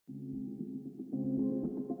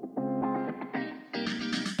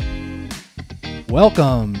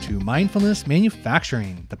Welcome to Mindfulness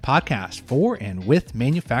Manufacturing, the podcast for and with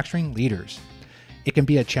manufacturing leaders. It can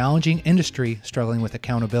be a challenging industry struggling with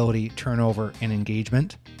accountability, turnover, and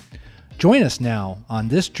engagement. Join us now on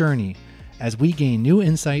this journey as we gain new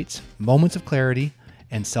insights, moments of clarity,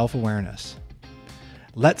 and self-awareness.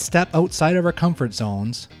 Let's step outside of our comfort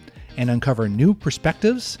zones and uncover new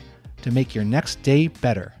perspectives to make your next day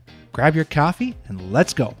better. Grab your coffee and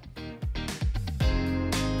let's go.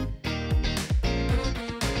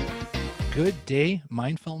 Good day,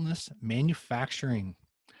 Mindfulness Manufacturing.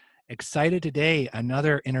 Excited today,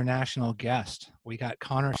 another international guest. We got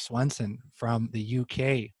Connor Swenson from the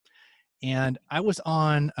UK. And I was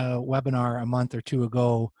on a webinar a month or two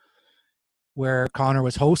ago where Connor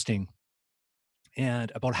was hosting. And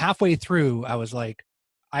about halfway through, I was like,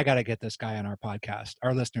 I got to get this guy on our podcast.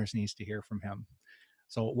 Our listeners needs to hear from him.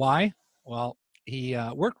 So why? Well, he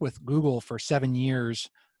worked with Google for 7 years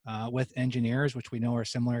with engineers, which we know are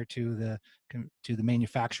similar to the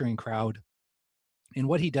manufacturing crowd. And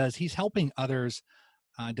what he does, he's helping others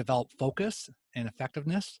develop focus and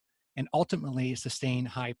effectiveness and ultimately sustain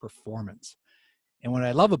high performance. And what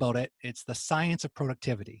I love about it, it's the science of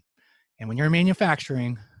productivity. And when you're in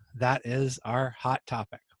manufacturing, that is our hot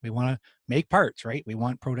topic. We want to make parts, right? We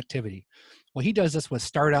want productivity. Well, he does this with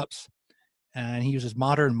startups, and he uses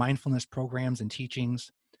modern mindfulness programs and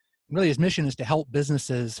teachings. Really, his mission is to help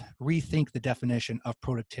businesses rethink the definition of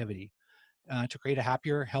productivity to create a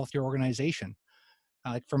happier, healthier organization.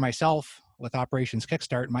 Like for myself, with Operations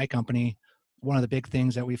Kickstart, my company, one of the big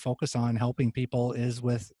things that we focus on helping people is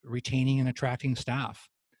with retaining and attracting staff.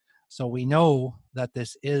 So we know that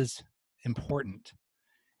this is important.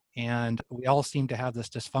 And we all seem to have this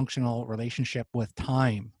dysfunctional relationship with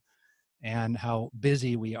time and how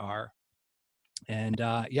busy we are. And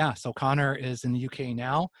so Connor is in the UK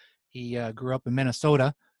now. He grew up in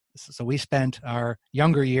Minnesota. So we spent our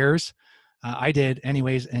younger years, I did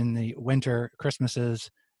anyways, in the winter, Christmases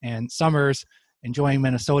and summers, enjoying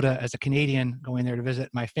Minnesota as a Canadian, going there to visit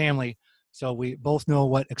my family. So we both know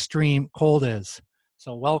what extreme cold is.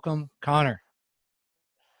 So welcome, Connor.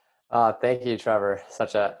 Thank you, Trevor.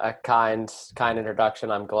 Such a kind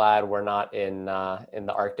introduction. I'm glad we're not in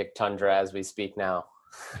the Arctic tundra as we speak now.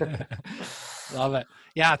 Love it.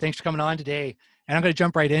 Yeah, thanks for coming on today. And I'm going to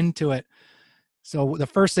jump right into it. So the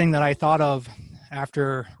first thing that I thought of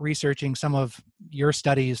after researching some of your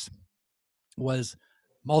studies was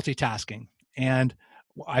multitasking. And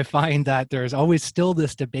I find that there's always still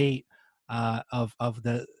this debate of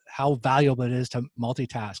how valuable it is to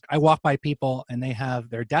multitask. I walk by people and they have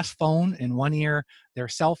their desk phone in one ear, their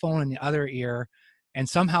cell phone in the other ear, and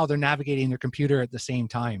somehow they're navigating their computer at the same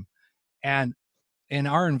time. And in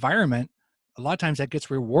our environment, a lot of times that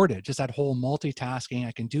gets rewarded, just that whole multitasking.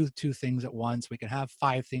 I can do 2 things at once. We can have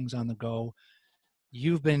 5 things on the go.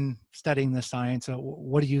 You've been studying the science. So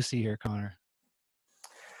what do you see here, Connor?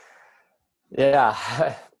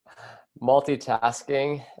 Yeah,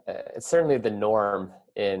 multitasking, it's certainly the norm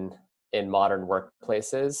in modern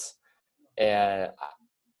workplaces. And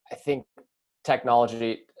I think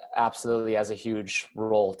technology absolutely has a huge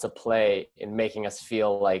role to play in making us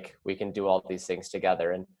feel like we can do all these things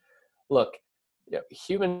together. And look,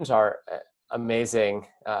 humans are amazing,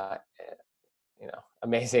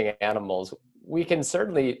 amazing animals. We can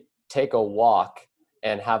certainly take a walk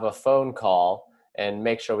and have a phone call and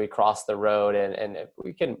make sure we cross the road, and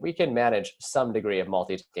we can manage some degree of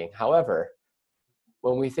multitasking. However,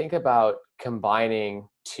 when we think about combining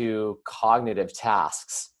 2 cognitive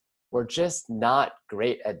tasks, we're just not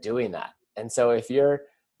great at doing that. And so if you're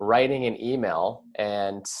writing an email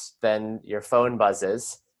and then your phone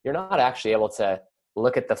buzzes, you're not actually able to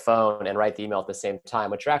look at the phone and write the email at the same time.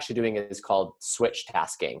 What you're actually doing is called switch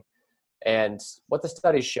tasking. And what the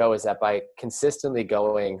studies show is that by consistently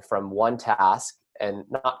going from one task and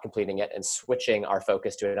not completing it and switching our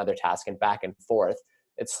focus to another task and back and forth,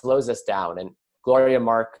 it slows us down. And Gloria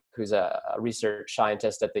Mark, who's a research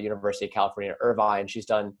scientist at the University of California, Irvine, she's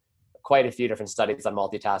done quite a few different studies on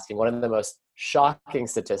multitasking. One of the most shocking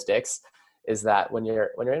statistics is that when you're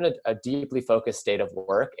in a deeply focused state of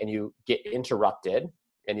work and you get interrupted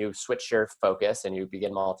and you switch your focus and you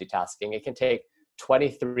begin multitasking, it can take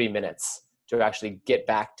 23 minutes to actually get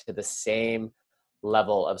back to the same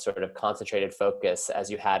level of sort of concentrated focus as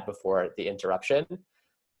you had before the interruption.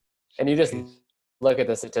 And you just look at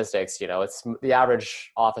the statistics, it's the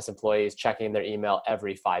average office employee is checking their email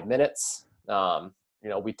every 5 minutes.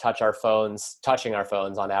 We touching our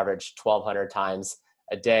phones on average 1,200 times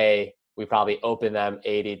a day. We probably open them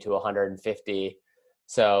 80 to 150.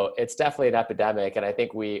 So it's definitely an epidemic. And I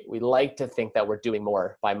think we like to think that we're doing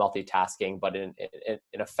more by multitasking, but in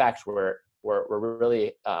effect, we're we're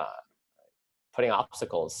really putting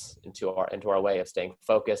obstacles into our way of staying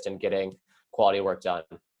focused and getting quality work done.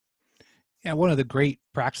 Yeah, one of the great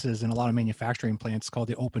practices in a lot of manufacturing plants is called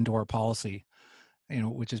the open door policy,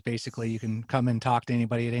 which is basically you can come and talk to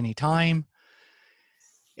anybody at any time.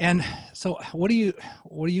 And so what do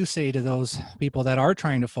you say to those people that are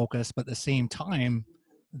trying to focus, but at the same time,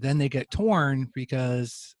 then they get torn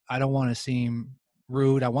because I don't want to seem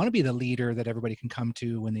rude. I want to be the leader that everybody can come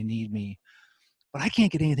to when they need me, but I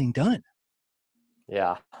can't get anything done.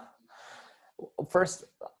 Yeah. First,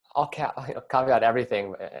 I'll caveat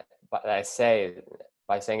everything that I say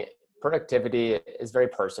by saying productivity is very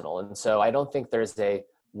personal. And so I don't think there's a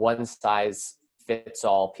one size fits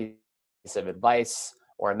all piece of advice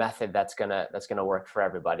or a method that's gonna work for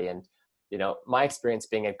everybody. And my experience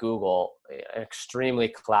being at Google, an extremely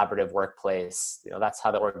collaborative workplace, that's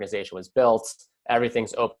how the organization was built.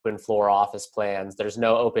 Everything's open floor office plans. There's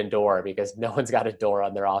no open door because no one's got a door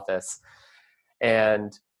on their office.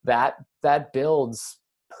 And that builds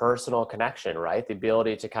personal connection, right? The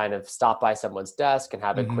ability to kind of stop by someone's desk and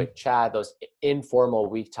have a Hmm. quick chat. Those informal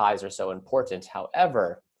weak ties are so important.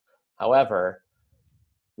 However,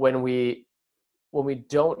 when we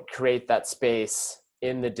don't create that space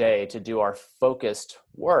in the day to do our focused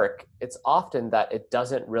work, it's often that it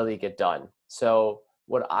doesn't really get done. So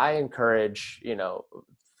what I encourage,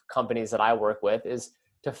 companies that I work with is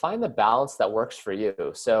to find the balance that works for you.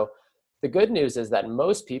 So the good news is that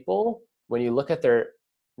most people, when you look at their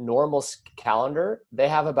normal calendar, they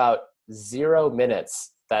have about 0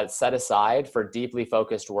 minutes that's set aside for deeply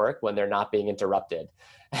focused work when they're not being interrupted.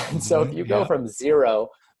 And so if Hmm. you go Yeah.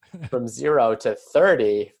 from zero to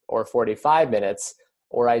 30 or 45 minutes,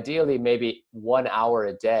 or ideally maybe 1 hour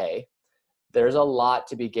a day, there's a lot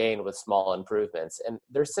to be gained with small improvements. And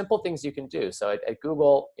there's simple things you can do. So at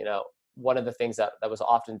Google, one of the things that was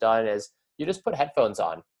often done is you just put headphones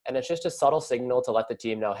on. And it's just a subtle signal to let the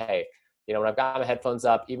team know, hey, when I've got my headphones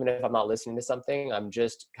up, even if I'm not listening to something, I'm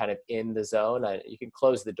just kind of in the zone. You can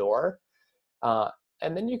close the door. Uh,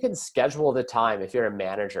 and then you can schedule the time if you're a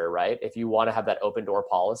manager, right? If you want to have that open door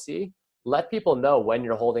policy, let people know when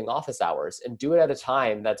you're holding office hours and do it at a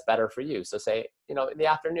time that's better for you. So say, in the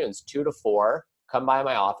afternoons, 2 to 4, come by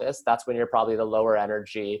my office. That's when you're probably the lower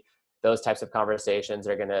energy. Those types of conversations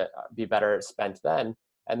are going to be better spent then.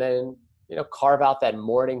 And then, carve out that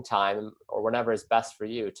morning time or whenever is best for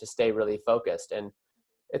you to stay really focused. And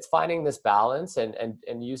it's finding this balance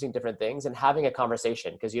and using different things and having a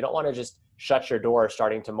conversation, because you don't want to just shut your door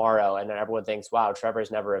starting tomorrow and then everyone thinks, wow, Trevor's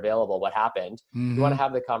never available, what happened? You want Hmm. to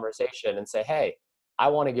have the conversation and say, hey, I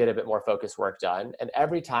want to get a bit more focused work done. And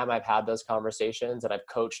every time I've had those conversations and I've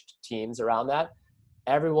coached teams around that,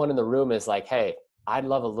 everyone in the room is like, hey, I'd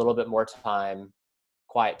love a little bit more time,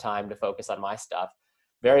 quiet time to focus on my stuff.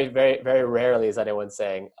 Very, very, very rarely is anyone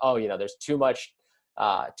saying, oh, there's too much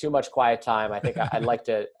quiet time. I think I'd like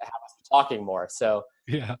to have us talking more. So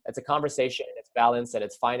Yeah. it's a conversation, it's balance, and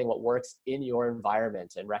it's finding what works in your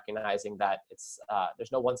environment and recognizing that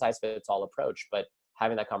there's no one size fits all approach, but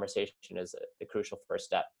having that conversation is the crucial first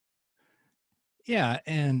step. Yeah.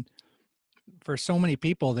 And for so many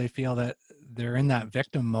people, they feel that they're in that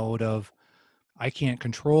victim mode of, I can't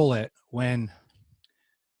control it, when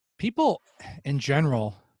people in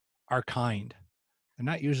general are kind. They're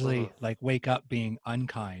not Hmm. usually like wake up being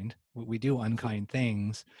unkind. We do unkind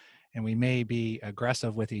things and we may be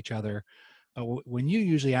aggressive with each other. But when you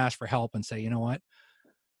usually ask for help and say, you know what,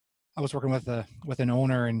 I was working with an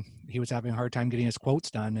owner and he was having a hard time getting his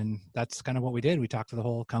quotes done. And that's kind of what we did. We talked to the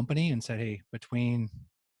whole company and said, hey, between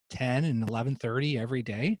 10 and 11:30 every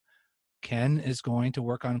day, Ken is going to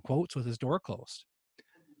work on quotes with his door closed.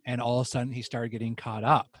 And all of a sudden he started getting caught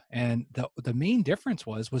up. And the main difference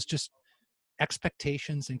was just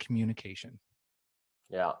expectations and communication.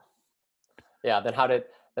 Yeah. Yeah. Then how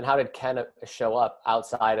did Ken show up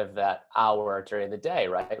outside of that hour during the day,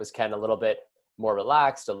 right? Was Ken a little bit more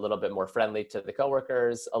relaxed, a little bit more friendly to the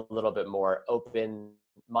coworkers, a little bit more open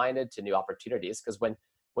minded to new opportunities? Because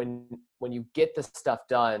when you get the stuff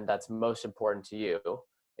done that's most important to you,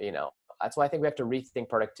 you know, that's why I think we have to rethink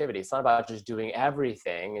productivity. It's not about just doing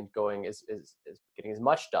everything and going is getting as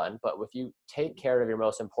much done, but if you take care of your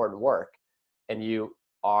most important work and you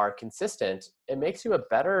are consistent, it makes you a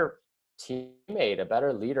better teammate, a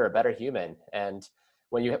better leader, a better human. And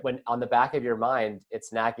when on the back of your mind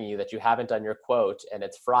it's nagging you that you haven't done your quote and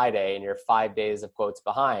it's Friday and you're 5 days of quotes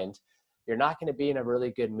behind, you're not going to be in a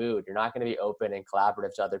really good mood. You're not going to be open and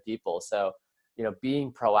collaborative to other people. So,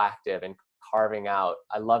 being proactive and carving out,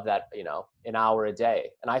 I love that, an hour a day.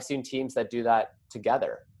 And I've seen teams that do that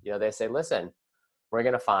together. They say, listen, we're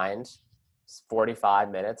going to find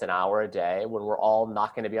 45 minutes, an hour a day when we're all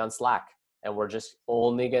not going to be on Slack, and we're just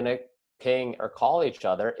only going to ping or call each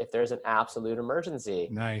other if there's an absolute emergency.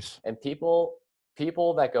 Nice. And people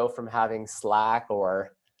that go from having Slack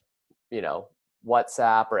or, you know,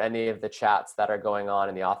 WhatsApp or any of the chats that are going on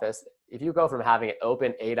in the office, if you go from having it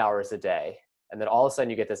open 8 hours a day, and then all of a sudden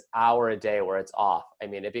you get this hour a day where it's off, I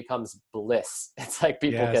mean, it becomes bliss. It's like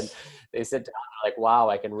people Yes. they sit down, like, wow,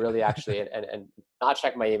 I can really actually, and not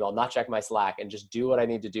check my email, not check my Slack, and just do what I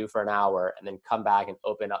need to do for an hour, and then come back and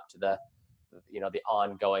open up to the, the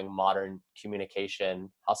ongoing modern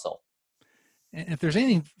communication hustle. And if there's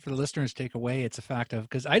anything for the listeners to take away, it's a fact of,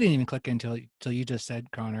 because I didn't even click until you just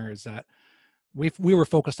said, Connor, is that we were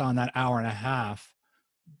focused on that hour and a half,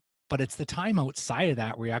 but it's the time outside of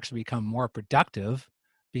that where you actually become more productive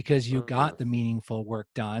because you Mm. got the meaningful work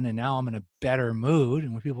done. And now I'm in a better mood.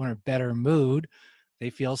 And when people are in a better mood, they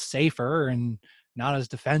feel safer and not as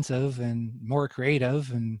defensive and more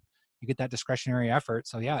creative, and you get that discretionary effort.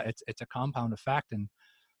 So yeah, it's a compound effect. And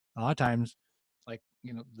a lot of times, like,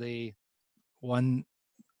 the one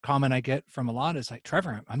comment I get from a lot is like,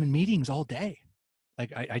 Trevor, I'm in meetings all day.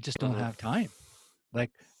 Like, I just don't Mhm. have time.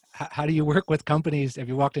 Like, how do you work with companies? Have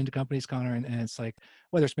you walked into companies, Connor, and it's like,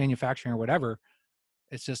 whether it's manufacturing or whatever,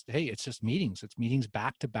 it's just, hey, it's just meetings. It's meetings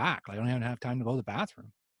back to back. Like, I don't even have time to go to the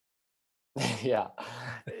bathroom. Yeah.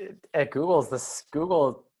 At Google,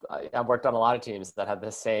 I've worked on a lot of teams that have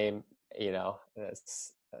the same,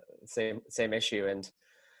 same issue. And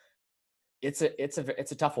it's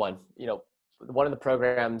a tough one. One of the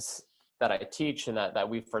programs that I teach and that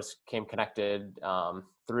we first came connected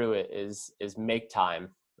through it is Make Time.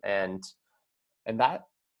 And that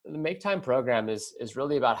the Make Time program is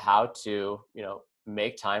really about how to,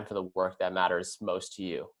 make time for the work that matters most to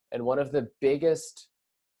you. And one of the biggest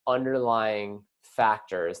underlying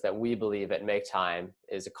factors that we believe at Make Time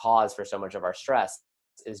is a cause for so much of our stress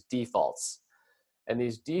is defaults. And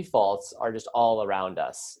these defaults are just all around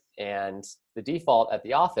us. And the default at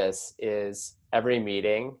the office is every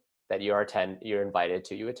meeting that you're invited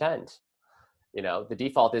to, you attend. The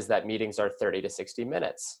default is that meetings are 30 to 60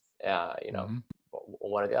 minutes, Mm-hmm.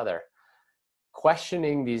 one or the other.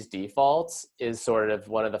 Questioning these defaults is sort of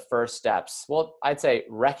one of the first steps. Well, I'd say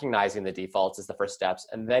recognizing the defaults is the first steps,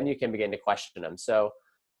 and then you can begin to question them. So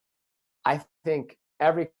I think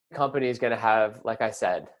every company is going to have, like I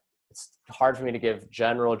said, it's hard for me to give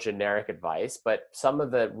generic advice, but some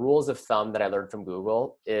of the rules of thumb that I learned from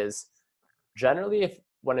Google is generally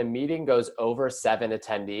when a meeting goes over 7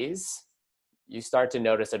 attendees, you start to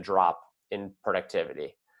notice a drop in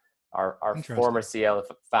productivity. Our former Interesting. CEO,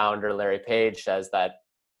 founder, Larry Page, says that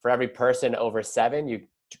for every person over 7,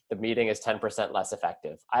 the meeting is 10% less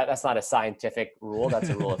effective. That's not a scientific rule. That's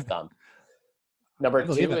a rule of thumb. Number I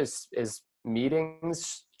believe two it. is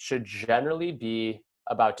meetings should generally be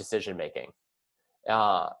about decision making.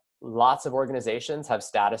 Uh, Lots of organizations have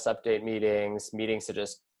status update meetings to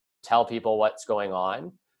just tell people what's going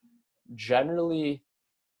on. Generally,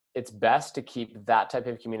 it's best to keep that type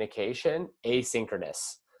of communication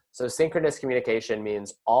asynchronous. So synchronous communication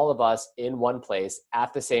means all of us in one place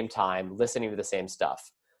at the same time, listening to the same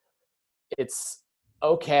stuff. It's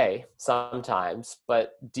okay sometimes,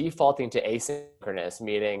 but defaulting to asynchronous,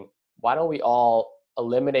 meaning why don't we all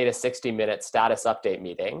eliminate a 60-minute status update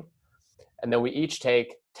meeting, and then we each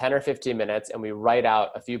take 10 or 15 minutes and we write out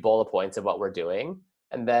a few bullet points of what we're doing,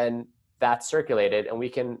 and then that's circulated and we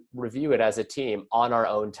can review it as a team on our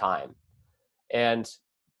own time. And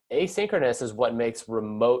asynchronous is what makes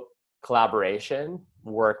remote collaboration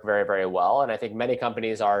work very, very well. And I think many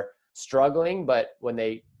companies are struggling, but when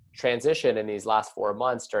they transition in these last 4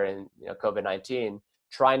 months during COVID-19,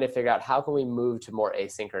 trying to figure out how can we move to more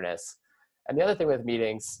asynchronous. And the other thing with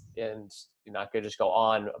meetings, and you're not going to just go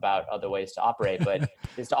on about other ways to operate, but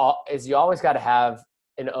is you always got to have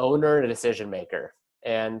an owner and a decision maker.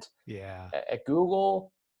 And Yeah. at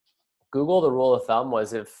Google, the rule of thumb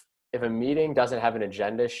was if a meeting doesn't have an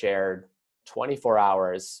agenda shared 24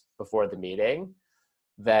 hours before the meeting,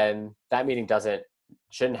 then that meeting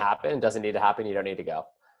shouldn't happen, doesn't need to happen, you don't need to go.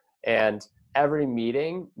 And every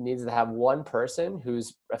meeting needs to have one person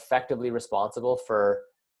who's effectively responsible for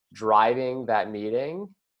driving that meeting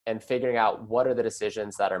and figuring out what are the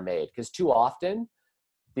decisions that are made. Because too often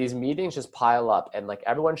these meetings just pile up and like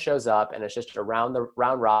everyone shows up and it's just around the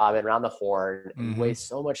round robin, around the horn, and Mm-hmm. waste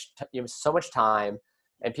so much time.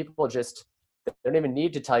 And people just, they don't even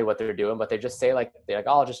need to tell you what they're doing, but they just say they're like,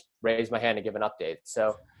 oh, I'll just raise my hand and give an update.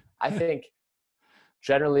 So I think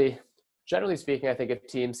generally speaking, I think if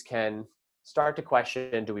teams can start to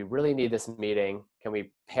question, do we really need this meeting? Can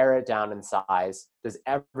we pare it down in size? Does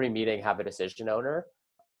every meeting have a decision owner?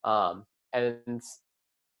 and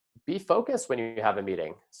be focused when you have a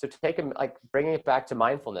meeting. So like bringing it back to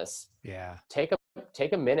mindfulness, Yeah, take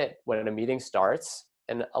a minute when a meeting starts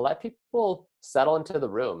and let people settle into the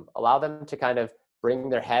room. Allow them to kind of bring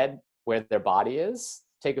their head where their body is.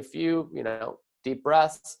 Take a few, deep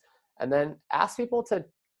breaths, and then ask people to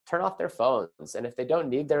turn off their phones. And if they don't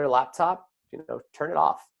need their laptop, turn it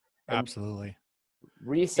off. And absolutely.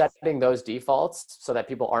 resetting those defaults so that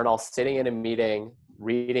people aren't all sitting in a meeting,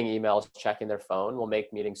 reading emails, checking their phone will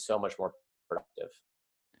make meetings so much more productive.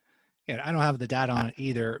 Yeah, I don't have the data on it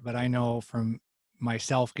either, but I know from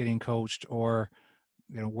myself getting coached or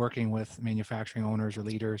working with manufacturing owners or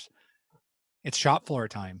leaders, it's shop floor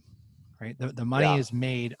time, right? The money Yeah. is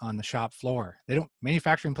made on the shop floor.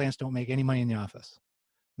 Manufacturing plants don't make any money in the office.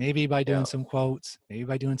 Maybe by doing Yeah. some quotes, maybe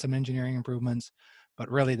by doing some engineering improvements, but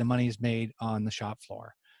really the money is made on the shop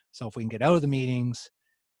floor. So if we can get out of the meetings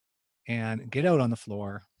and get out on the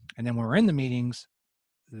floor, and then when we're in the meetings,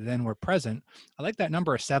 then we're present. I like that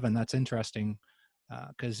number of 7. That's interesting,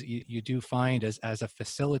 because you do find as a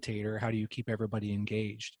facilitator, how do you keep everybody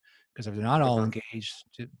engaged? Because if they're not all Mhm. engaged,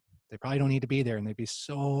 they probably don't need to be there, and they'd be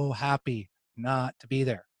so happy not to be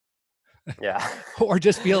there. Yeah. Or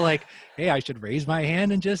just feel like, hey, I should raise my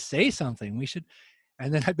hand and just say something. We should.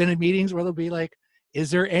 And then I've been in meetings where they'll be like,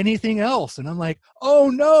 is there anything else? And I'm like, oh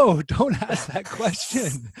no, don't ask that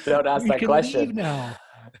question. Don't ask We that can leave question. now.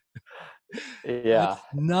 Yeah. That's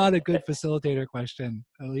not a good facilitator question.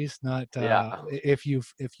 At least not Yeah. if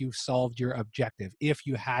you've solved your objective. If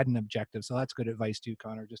you had an objective, so that's good advice too,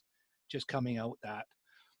 Connor. Just coming out that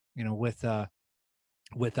with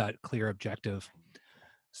that clear objective.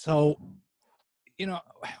 So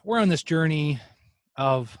we're on this journey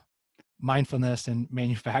of mindfulness and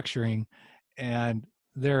manufacturing, and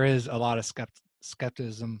there is a lot of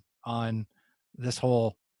skepticism on this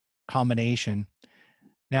whole combination.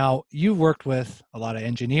 Now, you've worked with a lot of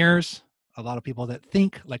engineers, a lot of people that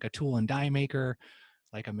think like a tool and die maker,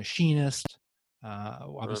 like a machinist.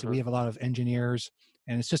 Obviously, we Hmm. have a lot of engineers,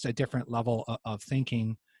 and it's just a different level of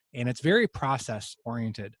thinking, and it's very process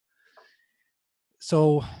oriented.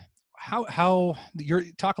 So, how you're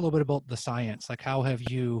talk a little bit about the science, like how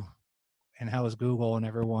have you and how has Google and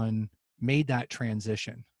everyone made that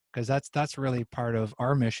transition? Because that's really part of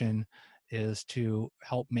our mission, is to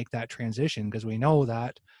help make that transition, because we know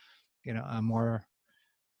that a more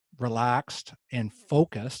relaxed and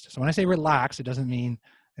focused. So when I say relaxed, it doesn't mean,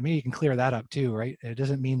 I mean, you can clear that up too, right? It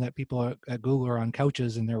doesn't mean that people at Google are on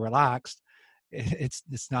couches and they're relaxed.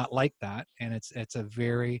 It's not like that, and it's a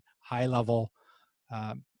very high level,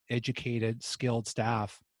 educated, skilled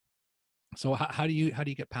staff. So how do you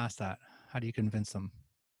get past that? How do you convince them?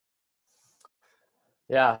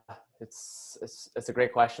 Yeah. It's a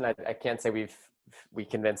great question. I can't say we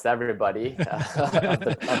convinced everybody of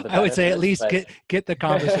the I would say at benefits, least but get the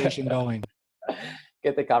conversation going.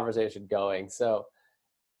 get the conversation going.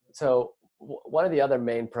 One of the other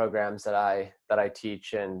main programs that I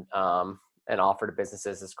teach and offer to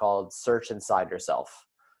businesses is called Search Inside Yourself.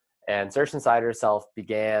 And Search Inside Yourself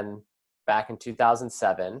began back in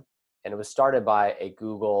 2007, and it was started by a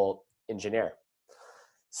Google engineer.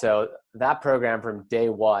 So that program from day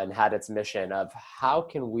one had its mission of how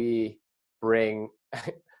can we bring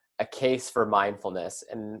a case for mindfulness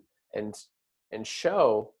and and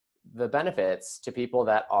show the benefits to people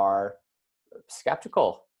that are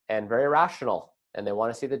skeptical and very rational, and they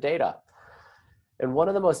want to see the data. And one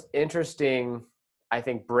of the most interesting, I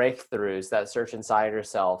think, breakthroughs that Search Inside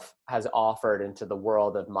Yourself has offered into the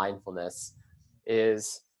world of mindfulness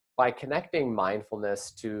is by connecting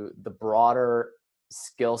mindfulness to the broader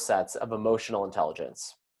skill sets of emotional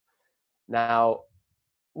intelligence. Now,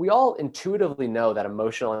 we all intuitively know that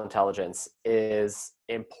emotional intelligence is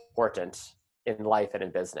important in life and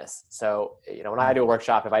in business. So, when I do a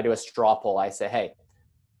workshop, if I do a straw poll, I say, hey,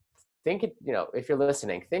 if you're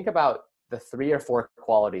listening, think about the 3 or 4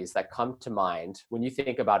 qualities that come to mind when you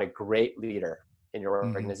think about a great leader in your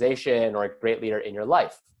Mm-hmm. organization or a great leader in your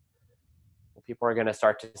life. Well, people are going to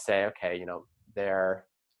start to say, okay, they're,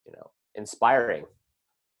 inspiring,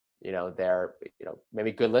 they're,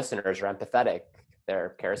 maybe good listeners or empathetic,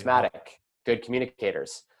 they're Yeah. charismatic, good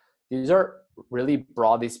communicators. These are, really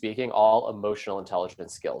broadly speaking, all emotional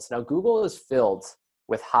intelligence skills. Now, Google is filled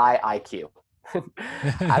with high IQ.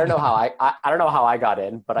 I don't know how I don't know how I got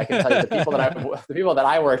in, but I can tell you the people that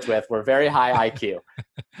I worked with were very high IQ,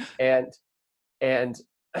 and and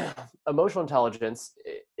emotional intelligence,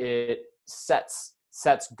 it sets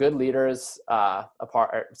good leaders apart,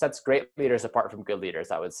 or sets great leaders apart from good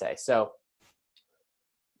leaders, I would say. So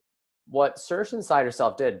what Search Inside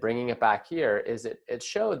Yourself did, bringing it back here, is it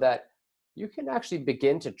showed that you can actually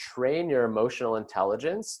begin to train your emotional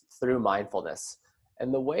intelligence through mindfulness.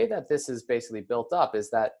 And the way that this is basically built up is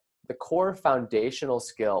that the core foundational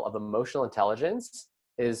skill of emotional intelligence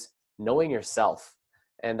is knowing yourself.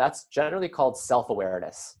 And that's generally called self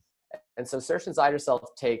awareness. And so, Search Inside Yourself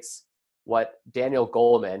takes what Daniel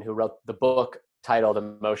Goleman, who wrote the book titled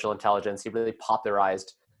Emotional Intelligence, he really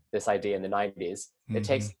popularized this idea in the 90s. It Mm-hmm.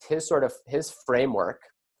 takes his framework,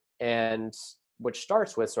 and which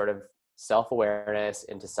starts with sort of self-awareness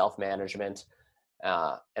into self-management,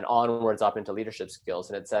 and onwards up into leadership skills.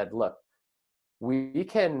 And it said, look, we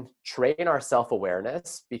can train our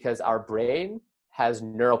self-awareness because our brain has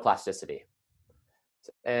neuroplasticity.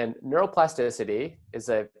 And neuroplasticity is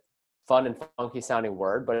a fun and funky sounding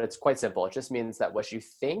word, but it's quite simple. It just means that what you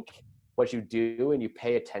think, what you do, and you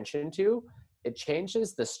pay attention to, it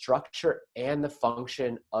changes the structure and the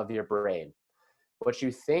function of your brain. What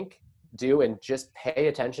you think, do, and just pay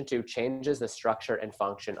attention to changes the structure and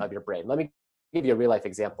function of your brain. Let me give you a real life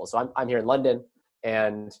example. So I'm here in London,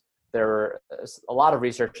 and there's a lot of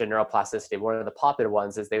research in neuroplasticity. One of the popular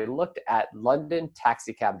ones is they looked at London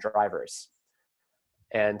taxi cab drivers.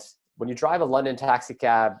 And when you drive a London taxi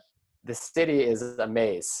cab, the city is a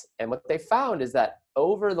maze. And what they found is that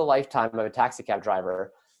over the lifetime of a taxi cab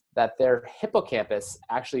driver, that their hippocampus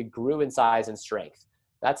actually grew in size and strength.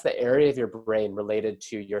 That's the area of your brain related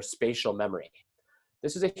to your spatial memory.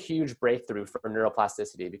 This is a huge breakthrough for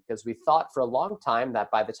neuroplasticity because we thought for a long time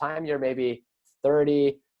that by the time you're maybe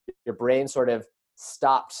 30, your brain sort of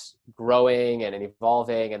stopped growing and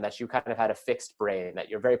evolving, and that you kind of had a fixed brain, that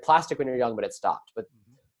you're very plastic when you're young, but it stopped. But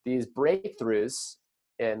these breakthroughs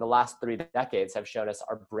in the last 3 decades have shown us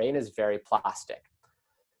our brain is very plastic.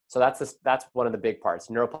 So that's one of the big parts,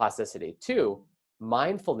 neuroplasticity. 2,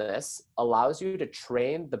 mindfulness allows you to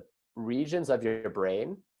train the regions of your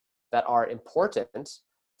brain that are important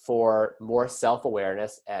for more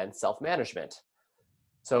self-awareness and self-management.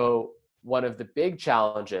 So one of the big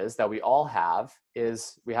challenges that we all have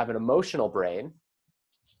is we have an emotional brain,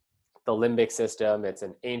 the limbic system. It's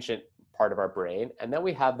an ancient part of our brain. And then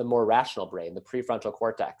we have the more rational brain, the prefrontal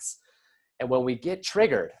cortex. And when we get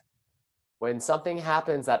triggered, when something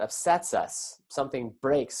happens that upsets us, something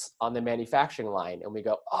breaks on the manufacturing line, and we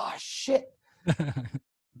go, oh shit,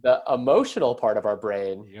 the emotional part of our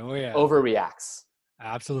brain Oh yeah, overreacts and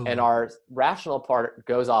absolutely. our rational part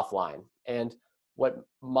goes offline. And what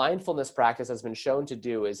mindfulness practice has been shown to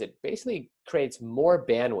do is it basically creates more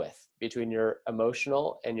bandwidth between your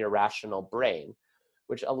emotional and your rational brain,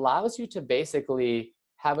 which allows you to basically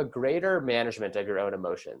have a greater management of your own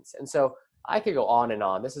emotions. And so I could go on and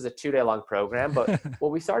on. This is a 2-day long program, but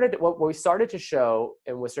what we started to show,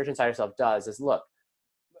 and what Search Inside Yourself does, is look,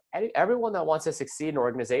 everyone that wants to succeed in an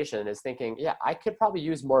organization is thinking, yeah, I could probably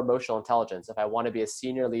use more emotional intelligence if I want to be a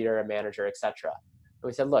senior leader, a manager, etc. And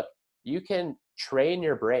we said, look, you can train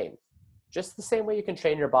your brain just the same way you can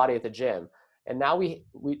train your body at the gym. And now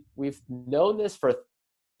we've known this for,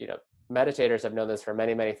 meditators have known this for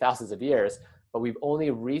many, many thousands of years, but we've only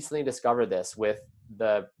recently discovered this with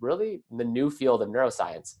the new field of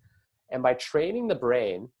neuroscience. And by training the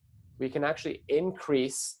brain, we can actually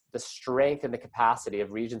increase the strength and the capacity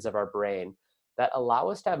of regions of our brain that allow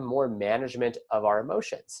us to have more management of our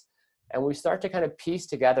emotions. And we start to kind of piece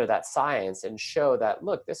together that science and show that,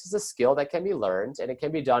 look, this is a skill that can be learned and it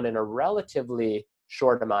can be done in a relatively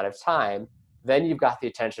short amount of time. Then you've got the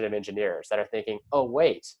attention of engineers that are thinking, oh,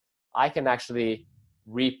 wait, I can actually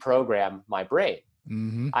reprogram my brain.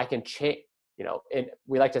 Mm-hmm. I can change, and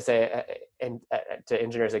we like to say to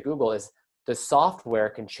engineers at Google is the software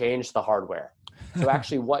can change the hardware. So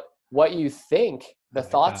actually what you think, I the like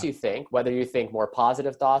thoughts that. you think, whether you think more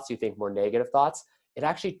positive thoughts, you think more negative thoughts, it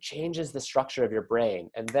actually changes the structure of your brain.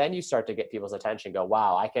 And then you start to get people's attention, go,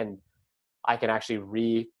 wow, I can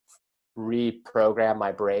actually reprogram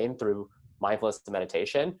my brain through mindfulness and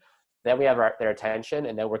meditation. Then we have their attention,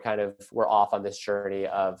 and then we're off on this journey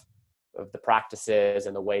of the practices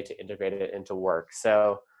and the way to integrate it into work.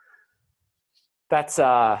 So that's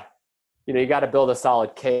you got to build a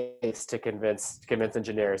solid case to convince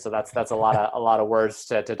engineers. So that's a lot of words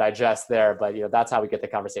to digest there, but that's how we get the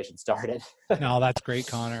conversation started. No, that's great,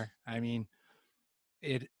 Connor. I mean,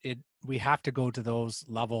 we have to go to those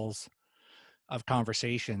levels of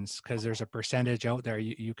conversations because there's a percentage out there.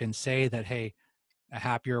 You can say that, hey, a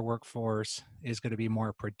happier workforce is going to be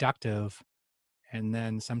more productive. And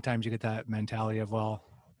then sometimes you get that mentality of, well,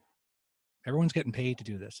 everyone's getting paid to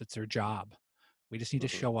do this. It's their job. We just need to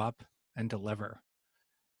Mhm. show up and deliver.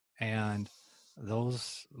 And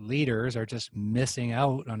those leaders are just missing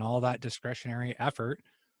out on all that discretionary effort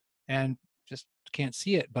and just can't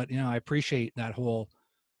see it. But, I appreciate that whole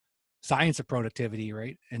science of productivity,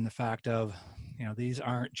 right? And the fact of, these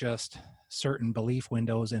aren't just certain belief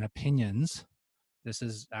windows and opinions. This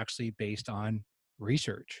is actually based on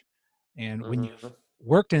research. And when Mm-hmm. you've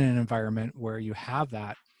worked in an environment where you have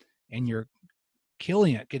that and you're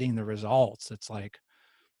killing it, getting the results, it's like,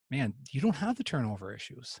 man, you don't have the turnover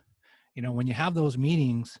issues. When you have those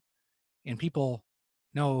meetings and people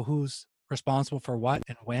know who's responsible for what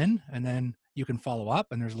and when, and then you can follow up,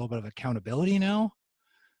 and there's a little bit of accountability now,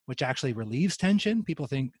 which actually relieves tension. People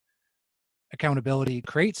think accountability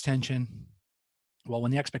creates tension. Well,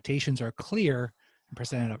 when the expectations are clear and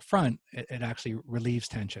presented up front, it actually relieves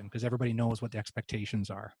tension because everybody knows what the expectations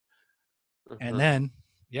are. And Mm-hmm. then,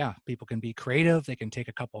 yeah, people can be creative. They can take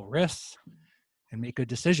a couple of risks and make good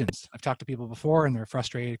decisions. I've talked to people before and they're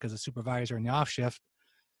frustrated because the supervisor in the off shift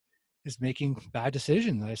is making bad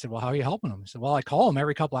decisions. And I said, well, how are you helping him? He said, well, I call him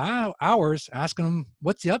every couple of hours, asking him,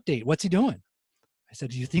 what's the update? What's he doing? I said,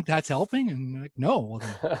 do you think that's helping? And they're like, no. Well,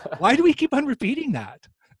 then why do we keep on repeating that?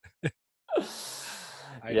 I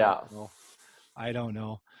don't Yeah. know. I don't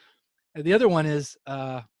know. And the other one is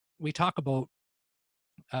we talk about,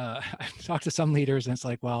 I talk to some leaders and it's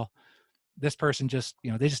like, well, this person just,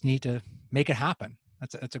 they just need to make it happen.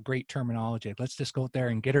 That's a great terminology. Let's just go out there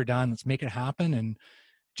and get her done. Let's make it happen. And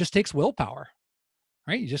it just takes willpower,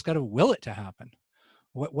 right? You just got to will it to happen.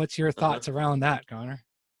 What's your Mm-hmm. thoughts around that, Connor?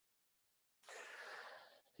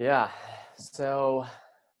 Yeah. So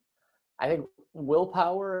I think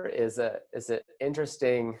willpower is an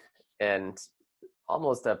interesting and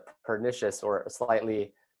almost a pernicious or a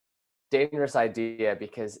slightly dangerous idea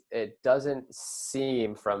because it doesn't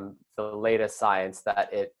seem from the latest science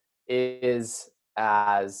that it is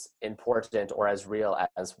as important or as real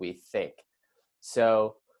as we think.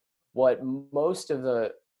 So what most of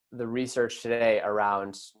the research today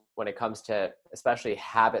around when it comes to especially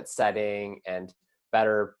habit setting and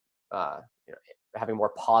better uh, you know, having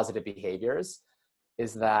more positive behaviors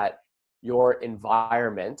is that your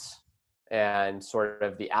environment and sort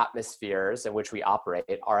of the atmospheres in which we operate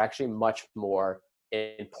are actually much more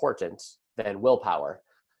important than willpower.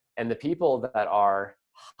 And the people that are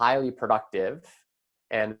highly productive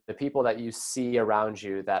and the people that you see around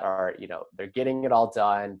you that are, they're getting it all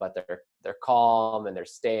done, but they're calm and they're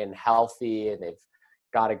staying healthy and they've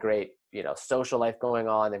got a great, social life going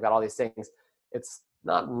on. They've got all these things. It's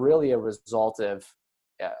not really a result of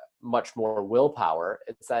much more willpower.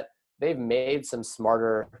 It's that they've made some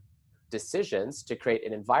smarter decisions to create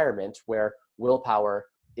an environment where willpower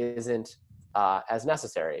isn't as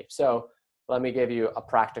necessary. So let me give you a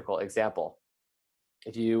practical example.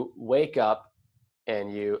 If you wake up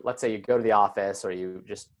and let's say you go to the office or you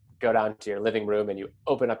just go down to your living room and you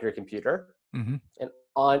open up your computer, Mm-hmm.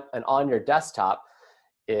 and on your desktop,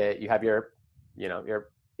 you have your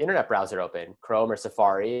internet browser open, Chrome or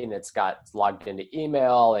Safari, and it's logged into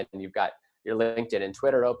email, and you've got your LinkedIn and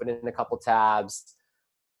Twitter open in a couple tabs.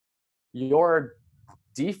 Your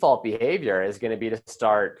default behavior is going to be to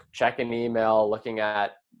start checking email, looking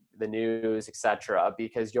at the news, etc.,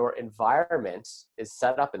 because your environment is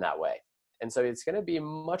set up in that way. And so it's going to be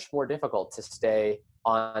much more difficult to stay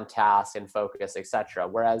on task and focus, etc.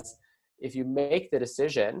 Whereas if you make the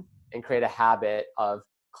decision and create a habit of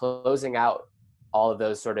closing out all of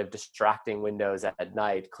those sort of distracting windows at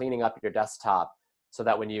night, cleaning up your desktop so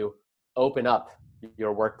that when you open up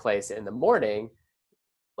your workplace in the morning,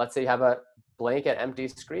 let's say you have a blanket empty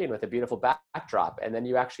screen with a beautiful backdrop, and then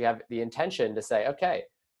you actually have the intention to say, okay,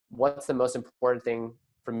 what's the most important thing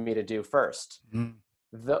for me to do first?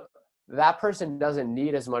 Mm-hmm. That person doesn't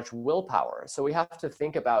need as much willpower. So we have to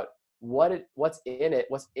think about what's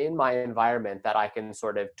in my environment that I can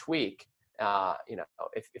sort of tweak.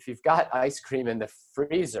 If you've got ice cream in the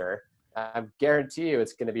freezer, I guarantee you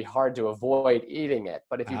it's going to be hard to avoid eating it.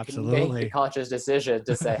 But if you can make the Absolutely. conscious decision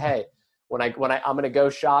to say, hey, I'm going to go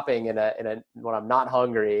shopping when I'm not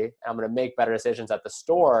hungry, I'm going to make better decisions at the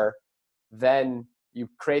store, then you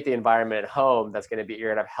create the environment at home that's going to be, you're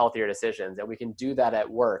going to have healthier decisions, and we can do that at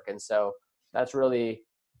work. And so that's really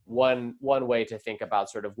one way to think about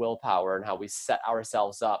sort of willpower and how we set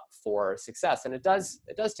ourselves up for success. And it does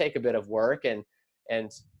take a bit of work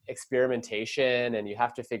and experimentation, and you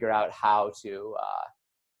have to figure out how to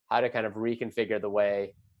kind of reconfigure the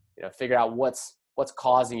way, figure out what's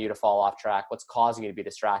causing you to fall off track, what's causing you to be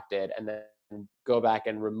distracted, and then go back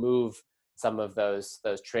and remove some of those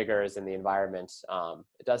triggers in the environment.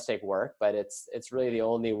 It does take work, but it's really the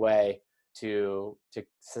only way to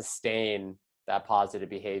sustain that positive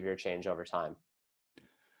behavior change over time.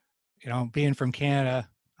 Being from Canada,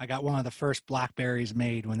 I got one of the first Blackberries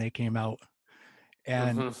made when they came out.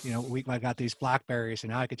 And, Mm-hmm. I got these Blackberries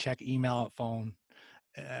and now I could check email at phone.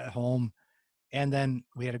 at home. And then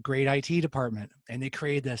we had a great IT department, and they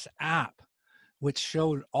created this app which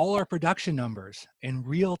showed all our production numbers in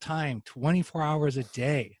real time, 24 hours a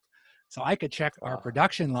day. So I could check our Wow.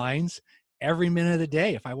 production lines every minute of the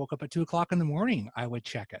day. If I woke up at 2 o'clock in the morning, I would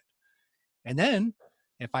check it. And then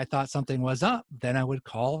if I thought something was up, then I would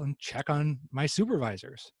call and check on my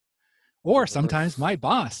supervisors. Or Mhm. sometimes my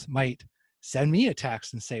boss might send me a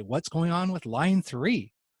text and say, "What's going on with line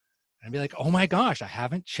 3?" And I'd be like, "Oh my gosh, I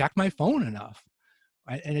haven't checked my phone enough."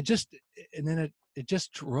 And it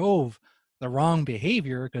just drove the wrong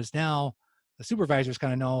behavior, because now the supervisors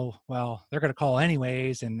kind of know, well, they're going to call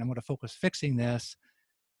anyways, and I'm going to focus fixing this.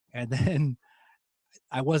 And then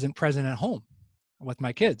I wasn't present at home with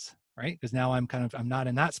my kids, right? Because now I'm not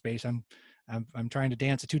in that space. I'm trying to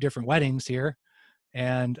dance at two different weddings here,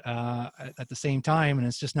 and at the same time, and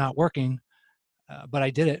it's just not working. But I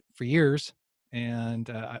did it for years, and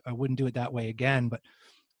I wouldn't do it that way again. But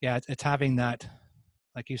yeah, it's having that,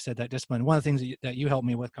 like you said, that discipline. One of the things that you helped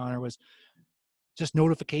me with, Connor, was just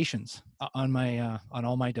notifications on my on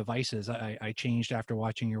all my devices. I changed after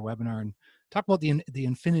watching your webinar. And talk about the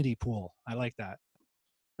infinity pool. I like that.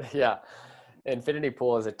 Yeah, infinity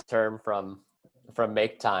pool is a term from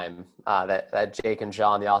Make Time that Jake and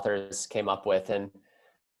John, the authors, came up with. And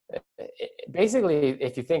basically,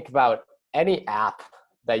 if you think about any app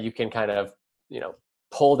that you can kind of,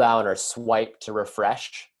 pull down or swipe to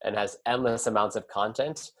refresh and has endless amounts of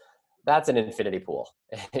content, that's an infinity pool.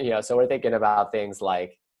 So we're thinking about things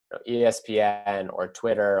like ESPN or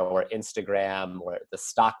Twitter or Instagram or the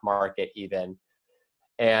stock market even.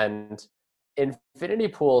 And infinity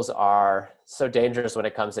pools are so dangerous when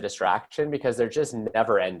it comes to distraction because they're just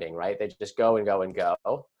never ending, right? They just go and go and go.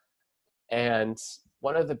 And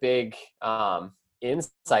one of the big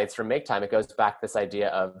insights from Make Time, it goes back to this idea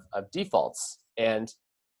of defaults. And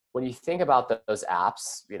when you think about those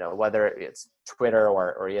apps, whether it's Twitter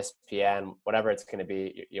or ESPN, whatever it's going to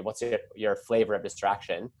be, what's your flavor of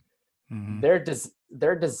distraction, Mm-hmm.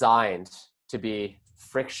 they're designed to be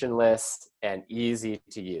frictionless and easy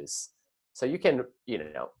to use. So you can,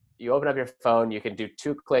 you open up your phone, you can do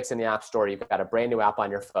 2 clicks in the app store, you've got a brand new app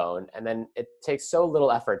on your phone, and then it takes so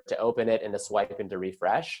little effort to open it and to swipe and to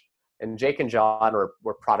refresh. And Jake and John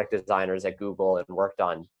were product designers at Google and worked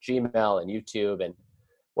on Gmail and YouTube. And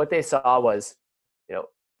what they saw was, you know,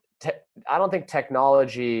 I don't think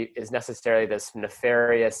technology is necessarily this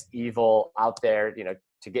nefarious evil out there,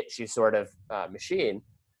 to get you sort of machine.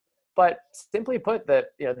 But simply put, the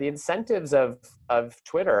incentives of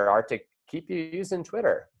Twitter are to keep you using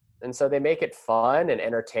Twitter. And so they make it fun and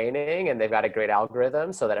entertaining, and they've got a great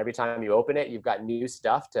algorithm so that every time you open it, you've got new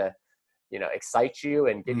stuff to, excite you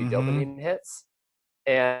and give you Mm-hmm. dopamine hits.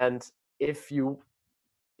 And if you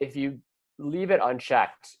leave it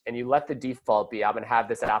unchecked and you let the default be, I'm going to have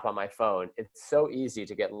this app on my phone, it's so easy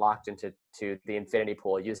to get locked into the infinity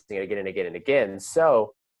pool, using it again and again and again.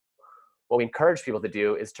 So what we encourage people to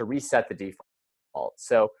do is to reset the default.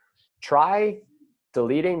 So try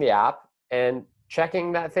deleting the app and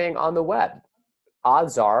checking that thing on the web.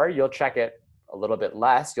 Odds are you'll check it a little bit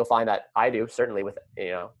less. You'll find that I do, certainly with,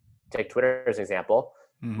 take Twitter as an example,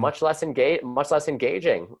 Mm-hmm. much less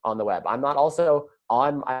engaging on the web. I'm not also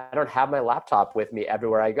I don't have my laptop with me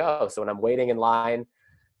everywhere I go. So when I'm waiting in line,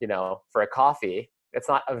 for a coffee, it's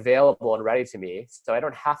not available and ready to me. So I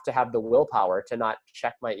don't have to have the willpower to not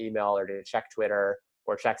check my email or to check Twitter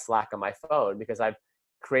or check Slack on my phone, because I've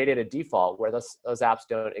created a default where those apps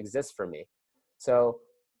don't exist for me. So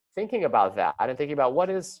thinking about that and thinking about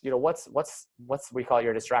what's we call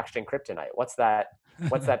your distraction kryptonite. What's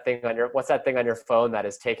that thing on your phone that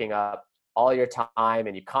is taking up all your time,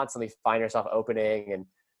 and you constantly find yourself opening, and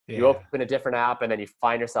you Yeah. open a different app and then you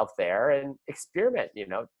find yourself there, and experiment,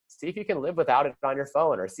 see if you can live without it on your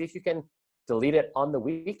phone, or see if you can delete it on the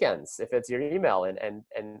weekends if it's your email, and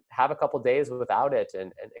have a couple days without it,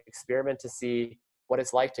 and experiment to see what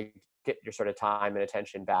it's like to get your sort of time and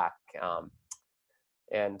attention back.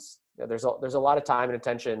 And there's a lot of time and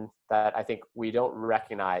attention that I think we don't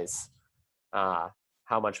recognize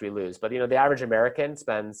how much we lose. But the average American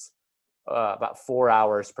spends about 4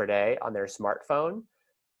 hours per day on their smartphone,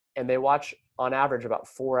 and they watch on average about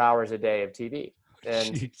 4 hours a day of TV.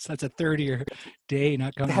 And Jeez, that's a third of your day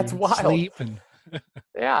not counting that's your wild. sleep. And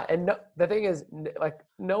Yeah, and the thing is, like,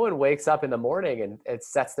 no one wakes up in the morning and it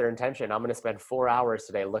sets their intention, I'm going to spend 4 hours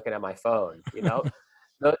today looking at my phone.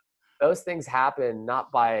 Tho- those things happen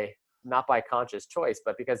not by conscious choice,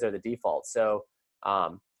 but because they're the default. So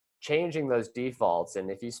changing those defaults,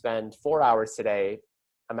 and if you spend 4 hours today,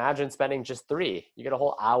 imagine spending just 3. You get a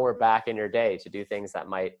whole hour back in your day to do things that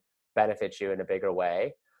might benefit you in a bigger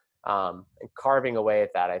way. And carving away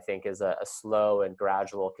at that, I think, is a slow and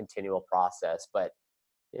gradual, continual process. But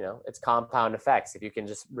it's compound effects. If you can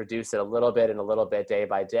just reduce it a little bit and a little bit day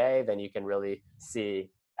by day, then you can really see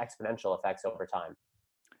exponential effects over time.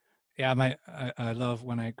 Yeah, I love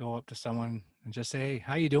when I go up to someone and just say, "Hey,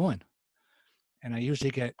 how you doing?" And I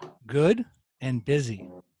usually get good and busy.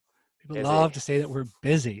 People love Busy. to say that we're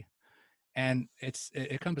busy. And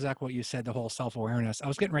it comes back to what you said, the whole self-awareness. I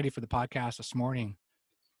was getting ready for the podcast this morning,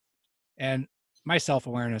 and my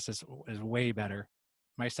self-awareness is way better.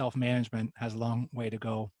 My self-management has a long way to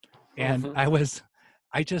go. And Hmm.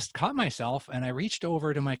 I just caught myself and I reached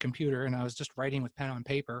over to my computer and I was just writing with pen on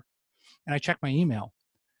paper and I checked my email.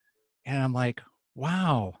 And I'm like,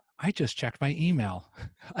 wow, I just checked my email.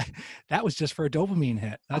 That was just for a dopamine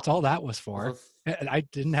hit. That's all that was for. And I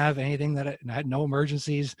didn't have anything I had no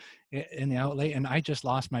emergencies in the outlay, and I just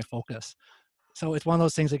lost my focus. So it's one of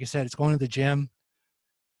those things, like you said, it's going to the gym.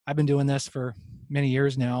 I've been doing this for many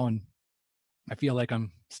years now, and I feel like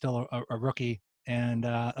I'm still a rookie. And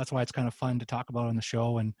that's why it's kind of fun to talk about on the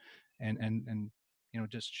show and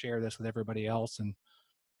just share this with everybody else. And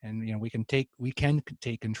we can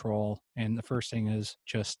take control. And the first thing is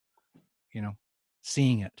just you know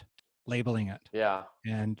seeing it, labeling it, Yeah.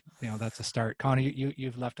 and that's a start. Connor,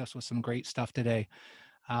 you've left us with some great stuff today.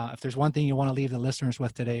 If there's one thing you want to leave the listeners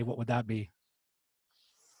with today, what would that be?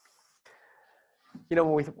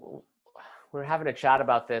 When we're having a chat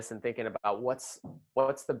about this and thinking about what's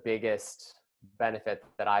the biggest benefit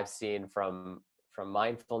that I've seen from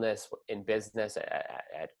mindfulness in business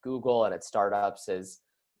at Google and at startups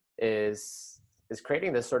is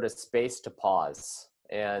creating this sort of space to pause.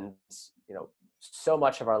 And so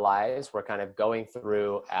much of our lives we're kind of going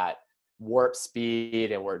through at warp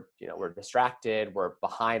speed, and we're distracted, we're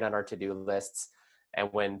behind on our to-do lists,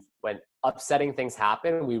 and when upsetting things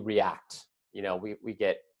happen, we react. We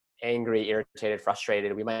get angry, irritated,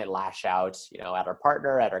 frustrated. We might lash out at our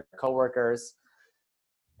partner, at our coworkers.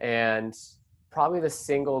 And probably the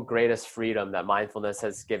single greatest freedom that mindfulness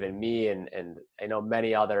has given me, and I know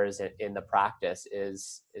many others in the practice,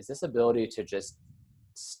 is this ability to just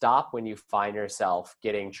stop when you find yourself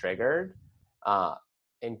getting triggered,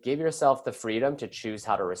 and give yourself the freedom to choose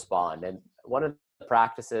how to respond. And one of the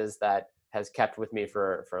practices that has kept with me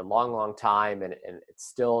for a long, long time, and it's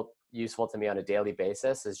still useful to me on a daily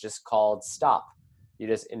basis, is just called stop. You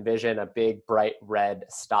just envision a big, bright red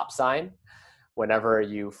stop sign whenever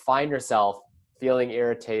you find yourself feeling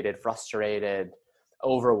irritated, frustrated,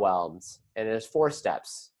 overwhelmed. And there's 4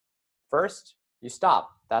 steps. First, you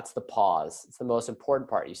stop. That's the pause. It's the most important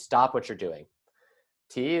part. You stop what you're doing.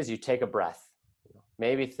 T is you take a breath,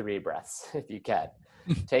 maybe 3 breaths if you can.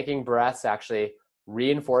 Taking breaths actually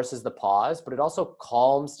reinforces the pause, but it also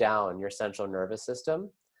calms down your central nervous system,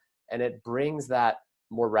 and it brings that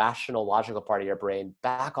more rational, logical part of your brain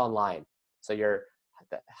back online. So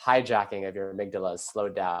the hijacking of your amygdala is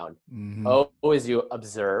slowed down. Mm-hmm. O is you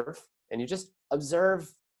observe, and you just observe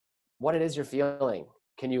what it is you're feeling.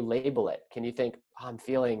 Can you label it? Can you think, oh, I'm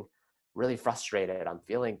feeling really frustrated, I'm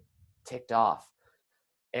feeling ticked off?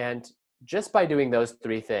 And just by doing those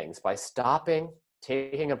 3 things, by stopping,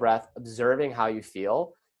 taking a breath, observing how you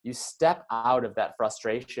feel, you step out of that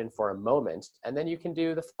frustration for a moment, and then you can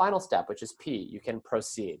do the final step, which is P. You can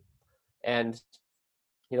proceed. And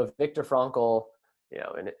Viktor Frankl,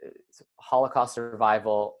 and Holocaust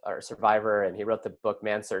survivor, and he wrote the book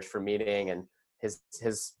Man's Search for Meaning, and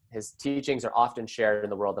his teachings are often shared in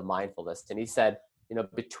the world of mindfulness. And he said,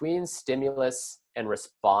 between stimulus and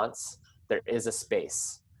response, there is a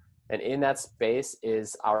space. And in that space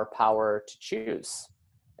is our power to choose.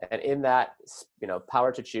 And in that,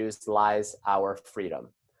 power to choose lies our freedom.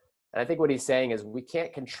 And I think what he's saying is we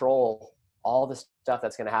can't control all the stuff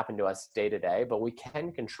that's going to happen to us day to day, but we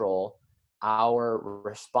can control our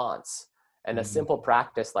response. And a Mm-hmm. simple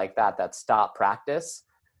practice like that stop practice,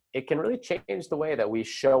 it can really change the way that we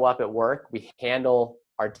show up at work, we handle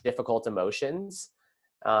our difficult emotions.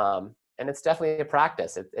 And it's definitely a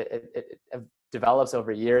practice. It develops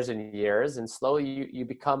over years and years, and slowly you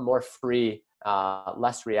become more free,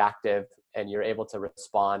 less reactive, and you're able to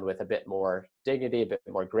respond with a bit more dignity, a bit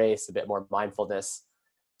more grace, a bit more mindfulness.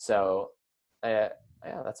 So yeah,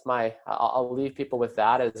 I'll leave people with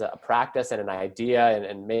that as a practice and an idea.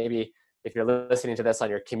 And maybe if you're listening to this on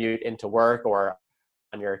your commute into work or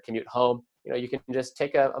on your commute home, you can just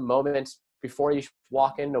take a moment before you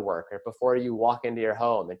walk into work or before you walk into your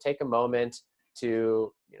home, and take a moment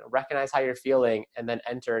to recognize how you're feeling, and then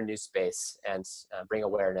enter a new space and bring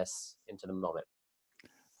awareness into the moment.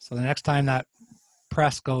 So the next time that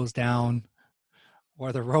press goes down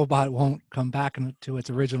or the robot won't come back into its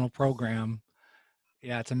original program,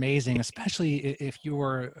 Yeah, it's amazing, especially if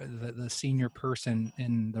you're the senior person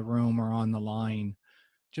in the room or on the line.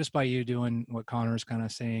 Just by you doing what Connor's kind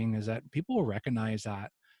of saying is that people will recognize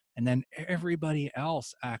that. And then everybody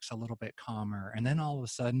else acts a little bit calmer. And then all of a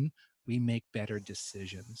sudden, we make better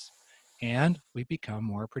decisions and we become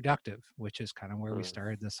more productive, which is kind of where we Mm.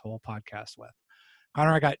 started this whole podcast with.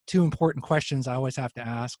 Connor, I got two important questions I always have to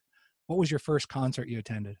ask. What was your first concert you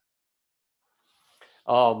attended?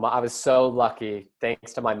 Oh, I was so lucky.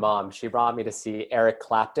 Thanks to my mom. She brought me to see Eric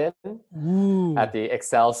Clapton at Ooh. the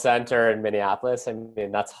Excel Center in Minneapolis. I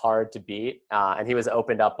mean, that's hard to beat. And he was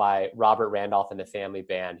opened up by Robert Randolph and the Family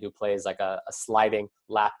Band, who plays like a sliding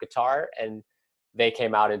lap guitar. And they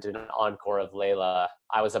came out and did an encore of Layla.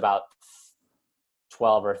 I was about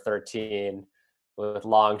 12 or 13 with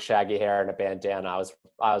long shaggy hair and a bandana.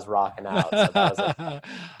 I was rocking out. So that was a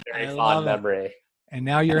very I fond love it. memory. And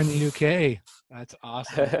now you're in the UK. That's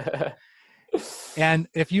awesome. And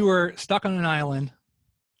if you were stuck on an island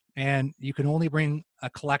and you can only bring a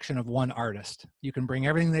collection of one artist, you can bring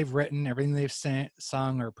everything they've written, everything they've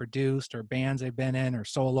sung or produced or bands they've been in or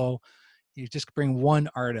solo. You just bring one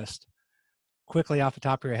artist. Quickly off the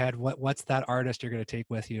top of your head, what's that artist you're going to take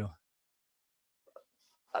with you?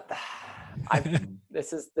 I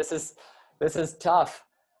this is tough.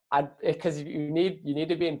 Because you need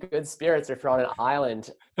to be in good spirits if you're on an island.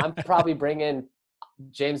 I'm probably bringing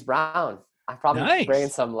James Brown. I'm probably bringing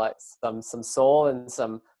Nice. some soul and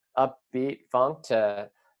some upbeat funk to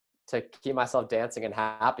keep myself dancing and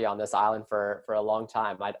happy on this island for a long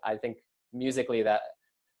time. I think musically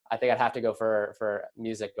I think I'd have to go for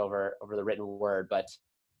music over the written word. But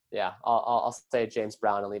yeah, I'll say James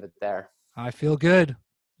Brown and leave it there. I feel good.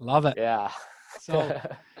 Love it. Yeah. So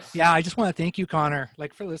yeah, I just want to thank you, Connor.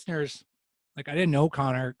 Like for listeners, like I didn't know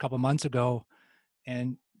Connor a couple months ago,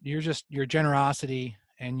 and your generosity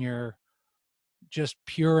and your just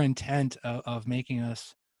pure intent of making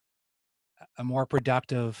us a more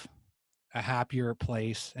productive, a happier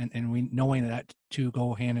place, and we knowing that two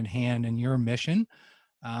go hand in hand in your mission.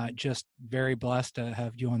 Just very blessed to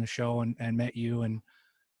have you on the show and met you,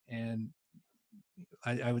 and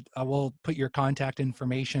I will put your contact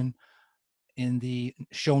information in the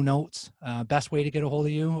show notes. Best way to get a hold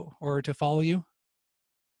of you or to follow you?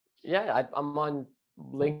 Yeah, I'm on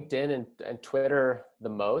LinkedIn and Twitter the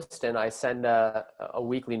most, and I send a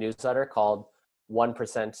weekly newsletter called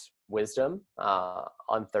 1% Wisdom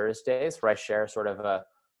on Thursdays, where I share sort of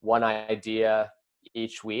one idea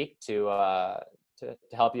each week to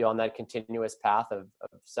help you on that continuous path of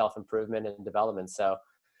self-improvement and development. So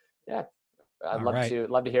yeah, I'd All love right.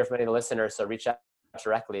 to hear from any of the listeners. So reach out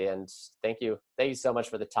directly, and thank you so much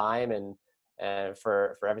for the time and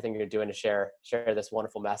for everything you're doing to share this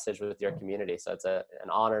wonderful message with your community. So it's an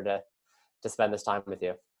honor to spend this time with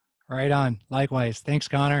you. Right on. Likewise. Thanks,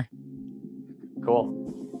 Connor. Cool.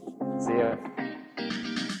 See you.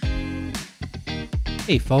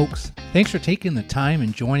 Hey, folks. Thanks for taking the time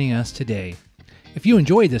and joining us today. If you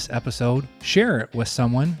enjoyed this episode, share it with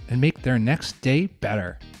someone and make their next day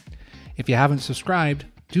better. If you haven't subscribed,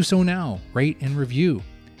 do so now. Rate and review.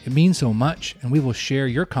 It means so much, and we will share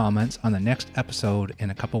your comments on the next episode in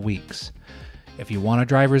a couple weeks. If you want to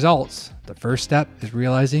drive results, the first step is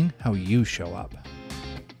realizing how you show up.